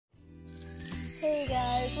Hey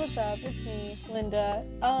guys, what's up? It's me, Linda.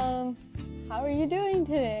 How are you doing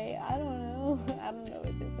today? I don't know. I don't know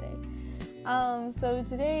what to say. So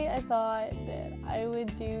today I thought that I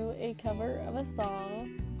would do a cover of a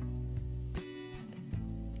song.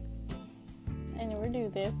 I never do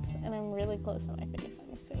this, and I'm really close to my face.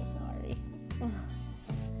 I'm so sorry.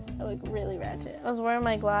 I look really ratchet. I was wearing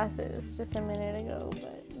my glasses just a minute ago,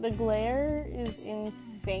 but the glare is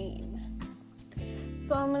insane.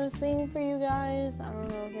 So I'm going to sing for you guys. I don't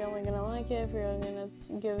know if you're only going to like it, if you're going to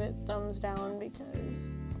give it thumbs down, because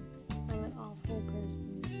I'm an awful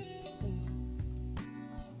person singing.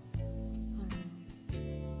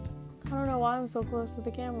 I don't know why I'm so close to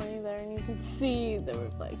the camera either, and you can see the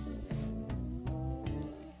reflection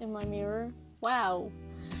in my mirror. Wow.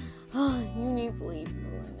 You need sleep.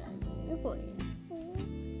 It's late.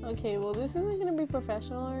 Okay, well this isn't going to be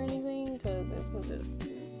professional or anything, because this is just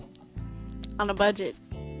on a budget.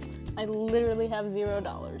 I literally have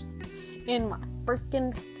 $0 in my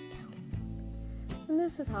freaking bank account. And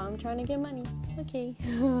this is how I'm trying to get money. Okay.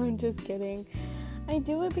 I'm just kidding. I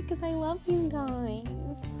do it because I love you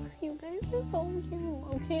guys. You guys are so cute.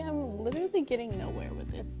 Okay, I'm literally getting nowhere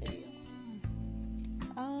with this video.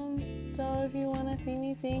 So if you want to see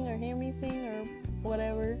me sing or hear me sing or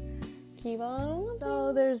whatever, keep on.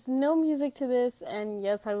 So there's no music to this, and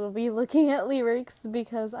yes, I will be looking at lyrics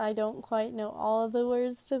because I don't quite know all of the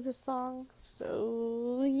words to this song.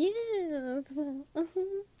 So yeah.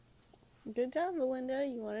 Good job, Belinda.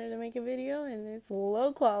 You wanted to make a video and it's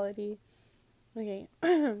low quality. Okay.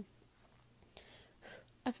 I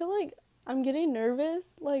feel like I'm getting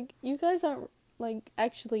nervous. Like, you guys aren't like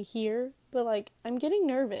actually here, but like I'm getting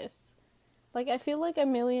nervous. Like, I feel like a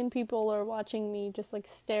million people are watching me just, like,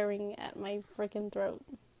 staring at my freaking throat.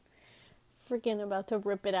 Freaking about to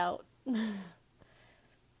rip it out.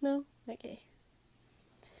 No? Okay.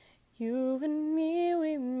 You and me,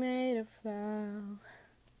 we made a vow.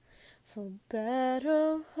 For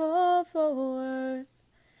better or for worse.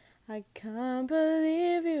 I can't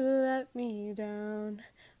believe you let me down.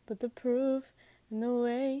 But the proof and the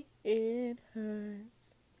way it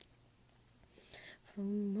hurts. For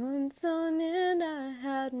months on end I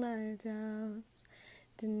had my doubts,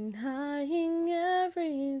 denying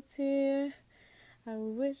every tear. I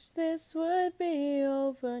wish this would be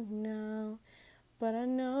over now, but I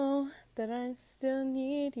know that I still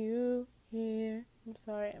need you here. I'm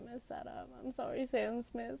sorry I messed that up. I'm sorry, Sam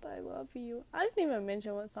Smith, I love you. I didn't even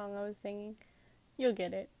mention what song I was singing. You'll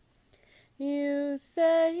get it. You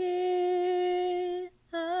say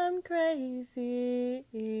I'm crazy,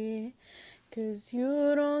 'cause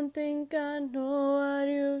you don't think I know what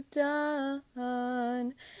you've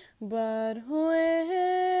done. But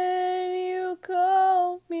when you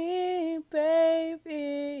call me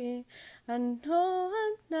baby, I know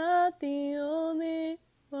I'm not the only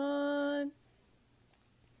one.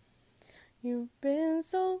 You've been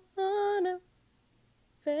so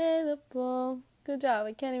unavailable. Good job,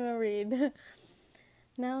 I can't even read.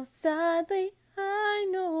 Now sadly I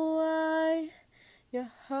know why. Your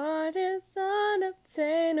heart is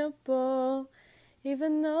unobtainable,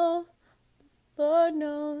 even though Lord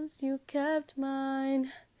knows you kept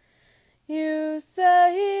mine. You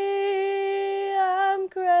say I'm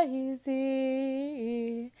crazy,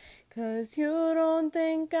 'cause you don't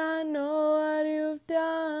think I know what you've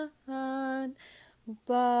done.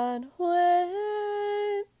 But when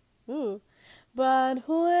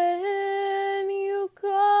you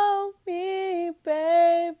call me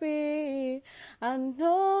baby, I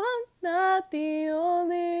know I'm not the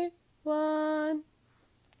only one.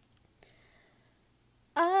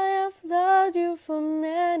 I have loved you for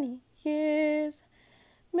many years.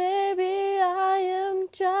 Maybe I am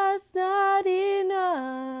just not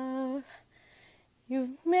enough.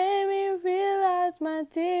 You've made me realize my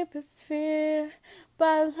deepest fear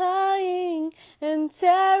by lying and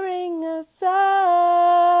tearing us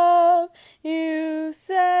up. You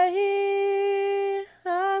say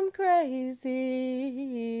I'm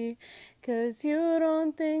crazy, 'cause you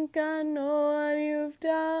don't think I know what you've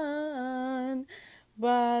done.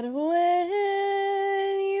 But when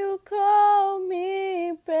you call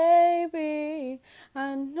me baby,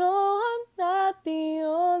 I know I'm not the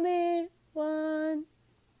only one.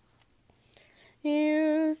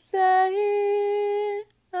 You say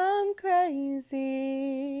I'm crazy,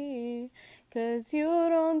 'cause you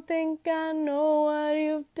don't think I know what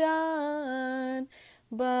you've done.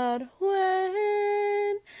 But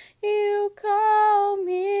when you call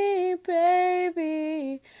me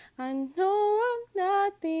baby, I know I'm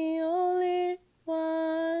not the only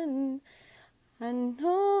one. I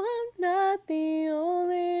know I'm not the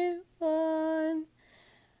only one.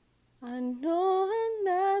 I know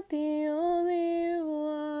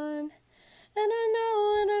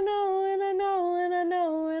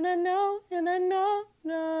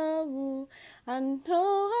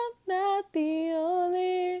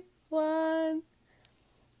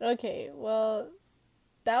Okay, well,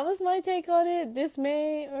 that was my take on it. This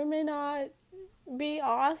may or may not be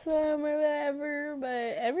awesome or whatever, but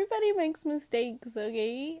everybody makes mistakes,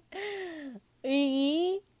 okay?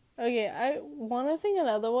 Okay, I want to sing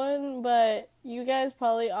another one, but you guys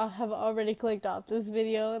probably have already clicked off this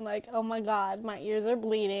video and like, oh my god, my ears are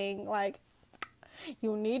bleeding. Like,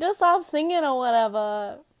 you need to stop singing or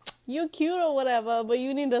whatever. You cute or whatever, but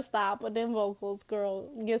you need to stop with them vocals, girl.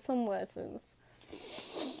 Get some lessons.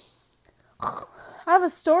 I have a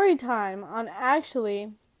story time on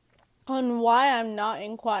why I'm not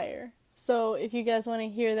in choir. So if you guys want to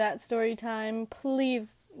hear that story time,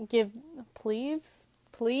 please.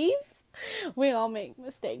 We all make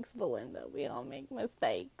mistakes, Belinda. We all make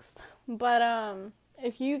mistakes. But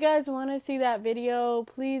if you guys want to see that video,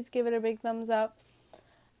 please give it a big thumbs up.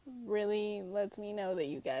 Really lets me know that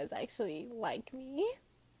you guys actually like me.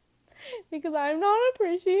 Because I'm not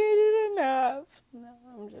appreciated enough. No,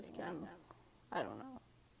 I'm just kidding. I don't know.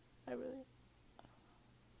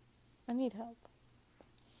 I need help.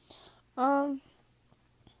 I'll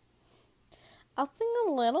sing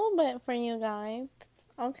a little bit for you guys.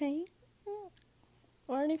 Okay?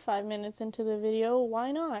 We're already 5 minutes into the video.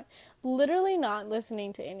 Why not? Literally not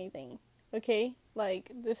listening to anything. Okay? Like,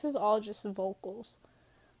 this is all just vocals.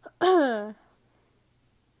 I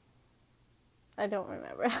don't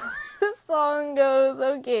remember how the song goes.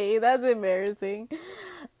 Okay, that's embarrassing.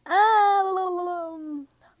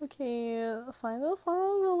 Okay, find a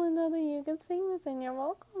song, Belinda, that you can sing that's in your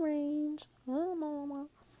vocal range.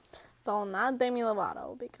 So not Demi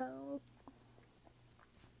Lovato, because...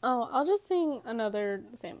 Oh, I'll just sing another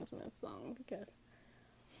Sam Smith song, because...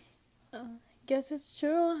 Guess it's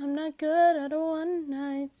true, I'm not good at a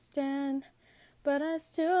one-night stand, but I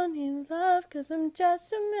still need love, cause I'm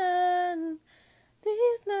just a man.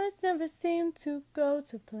 These nights never seem to go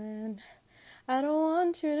to plan. I don't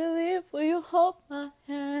want you to leave, will you hold my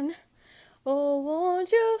hand? Oh,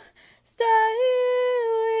 won't you stay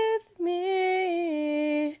with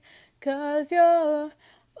me? Cause you're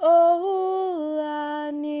all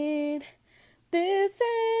I need. This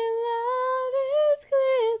ain't love, it's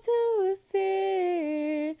clear to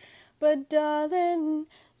see. But darling,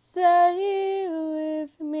 stay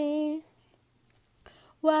with me.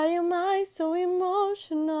 Why am I so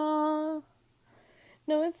emotional?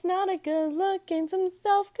 No, it's not a good look, gain some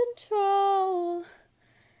self-control.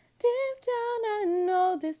 Deep down I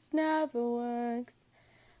know this never works,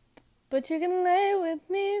 but you can lay with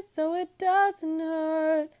me so it doesn't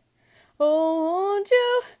hurt. Oh, won't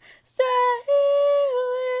you stay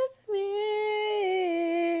with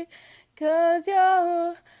me? Cause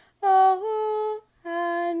you're all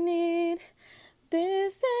I need.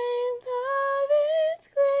 This ain't love, it's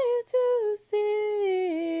clear to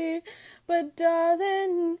see. But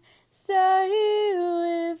darling, stay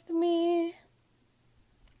with me.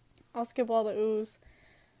 I'll skip all the oohs.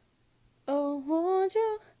 Oh, won't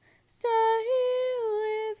you stay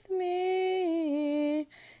with me?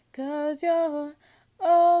 Cause you're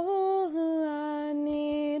all I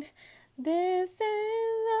need. This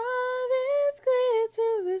ain't love, it's clear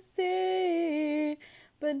to see.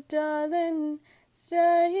 But darling,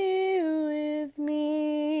 stay with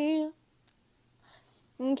me.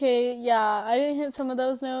 Okay, yeah, I didn't hit some of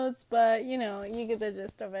those notes, but, you know, you get the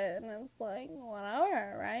gist of it, and it's like,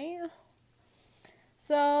 whatever, right?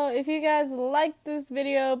 So, if you guys liked this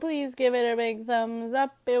video, please give it a big thumbs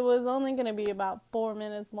up. It was only going to be about 4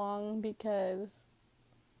 minutes long, because,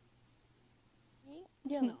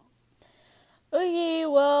 you know. Okay,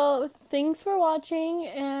 well, thanks for watching,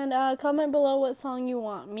 and comment below what song you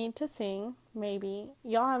want me to sing, maybe.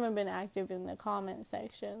 Y'all haven't been active in the comment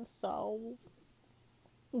section, so...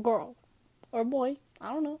 girl or boy,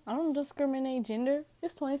 I don't know. I don't discriminate gender.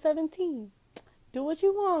 It's 2017. Do what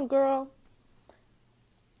you want, girl.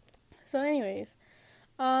 So anyways,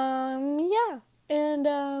 yeah. And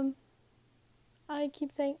I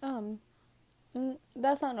keep saying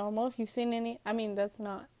that's not normal. If you've seen any, I mean, that's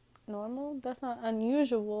not normal. That's not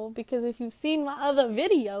unusual, because if you've seen my other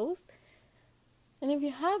videos, and if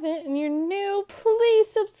you haven't and you're new, please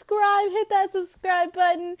subscribe. Hit that subscribe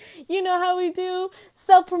button. You know how we do.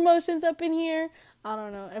 Self-promotions up in here. I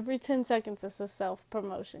don't know. Every 10 seconds it's a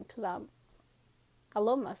self-promotion, because I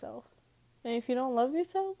love myself. And if you don't love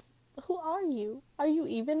yourself, who are you? Are you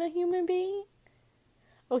even a human being?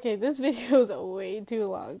 Okay, this video is way too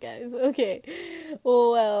long, guys. Okay.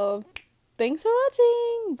 Well, thanks for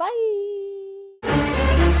watching. Bye.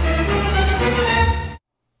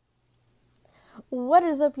 What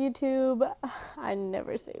is up, YouTube? I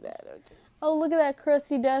never say that. Okay. Oh, look at that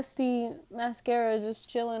crusty, dusty mascara just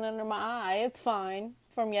chilling under my eye. It's fine.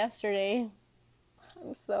 From yesterday.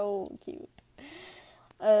 I'm so cute.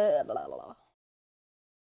 Blah, blah, blah.